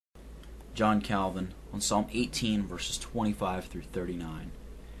John Calvin, on Psalm 18, verses 25 through 39.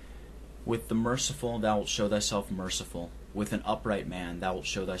 With the merciful thou wilt show thyself merciful, with an upright man thou wilt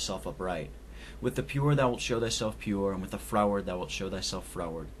show thyself upright. With the pure thou wilt show thyself pure, and with the froward thou wilt show thyself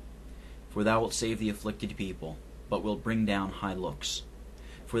froward. For thou wilt save the afflicted people, but wilt bring down high looks.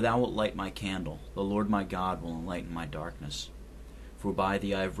 For thou wilt light my candle, the Lord my God will enlighten my darkness. For by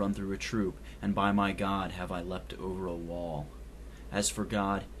thee I have run through a troop, and by my God have I leapt over a wall. As for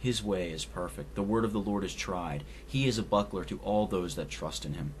God, his way is perfect, the word of the Lord is tried. He is a buckler to all those that trust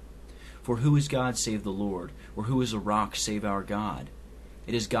in him. For who is God save the Lord, or who is a rock save our God?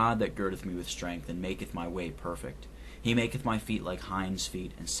 It is God that girdeth me with strength, and maketh my way perfect. He maketh my feet like hinds'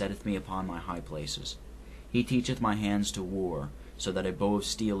 feet, and setteth me upon my high places. He teacheth my hands to war, so that a bow of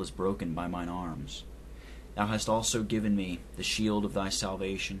steel is broken by mine arms. Thou hast also given me the shield of thy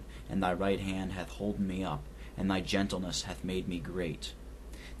salvation, and thy right hand hath holden me up, and thy gentleness hath made me great.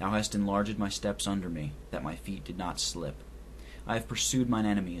 Thou hast enlarged my steps under me, that my feet did not slip. I have pursued mine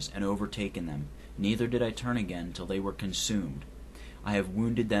enemies, and overtaken them, neither did I turn again till they were consumed. I have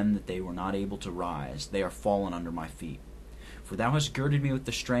wounded them that they were not able to rise, they are fallen under my feet. For thou hast girded me with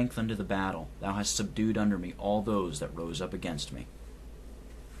the strength unto the battle, thou hast subdued under me all those that rose up against me.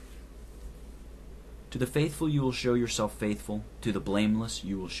 To the faithful you will show yourself faithful, to the blameless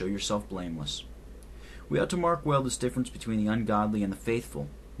you will show yourself blameless. We ought to mark well this difference between the ungodly and the faithful,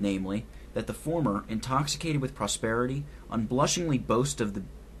 namely, that the former, intoxicated with prosperity, unblushingly boast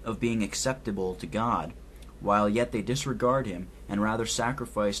of being acceptable to God, while yet they disregard him, and rather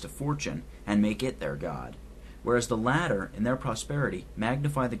sacrifice to fortune, and make it their God. Whereas the latter, in their prosperity,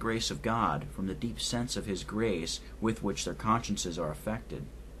 magnify the grace of God from the deep sense of his grace with which their consciences are affected.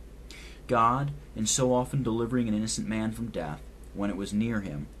 God, in so often delivering an innocent man from death, when it was near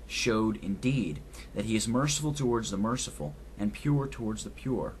him, showed, indeed, that he is merciful towards the merciful, and pure towards the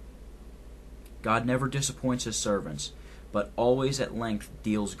pure. God never disappoints his servants, but always at length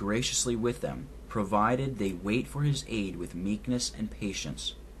deals graciously with them, provided they wait for his aid with meekness and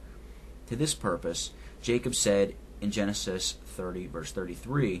patience. To this purpose, Jacob said in Genesis 30, verse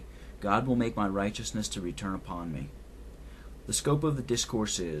 33, God will make my righteousness to return upon me. The scope of the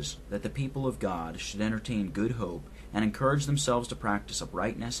discourse is that the people of God should entertain good hope and encourage themselves to practice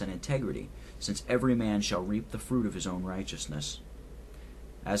uprightness and integrity, since every man shall reap the fruit of his own righteousness.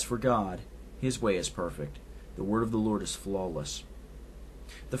 As for God, his way is perfect, the word of the Lord is flawless.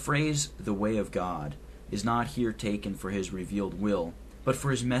 The phrase, the way of God, is not here taken for his revealed will, but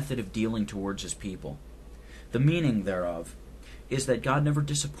for his method of dealing towards his people. The meaning thereof is that God never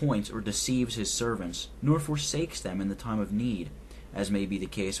disappoints or deceives his servants, nor forsakes them in the time of need, as may be the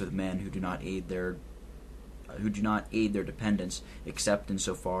case with men who do not aid their dependents, except in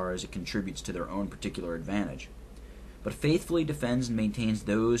so far as it contributes to their own particular advantage, but faithfully defends and maintains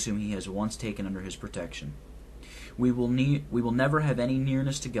those whom he has once taken under his protection. We will never have any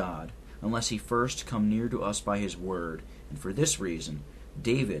nearness to God unless he first come near to us by his word, and for this reason,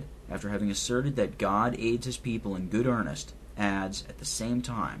 David, after having asserted that God aids his people in good earnest, adds at the same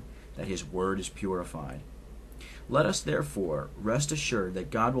time that his word is purified. Let us therefore rest assured that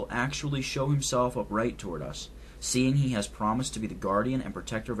God will actually show himself upright toward us, seeing he has promised to be the guardian and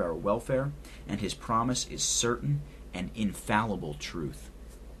protector of our welfare, and his promise is certain and infallible truth.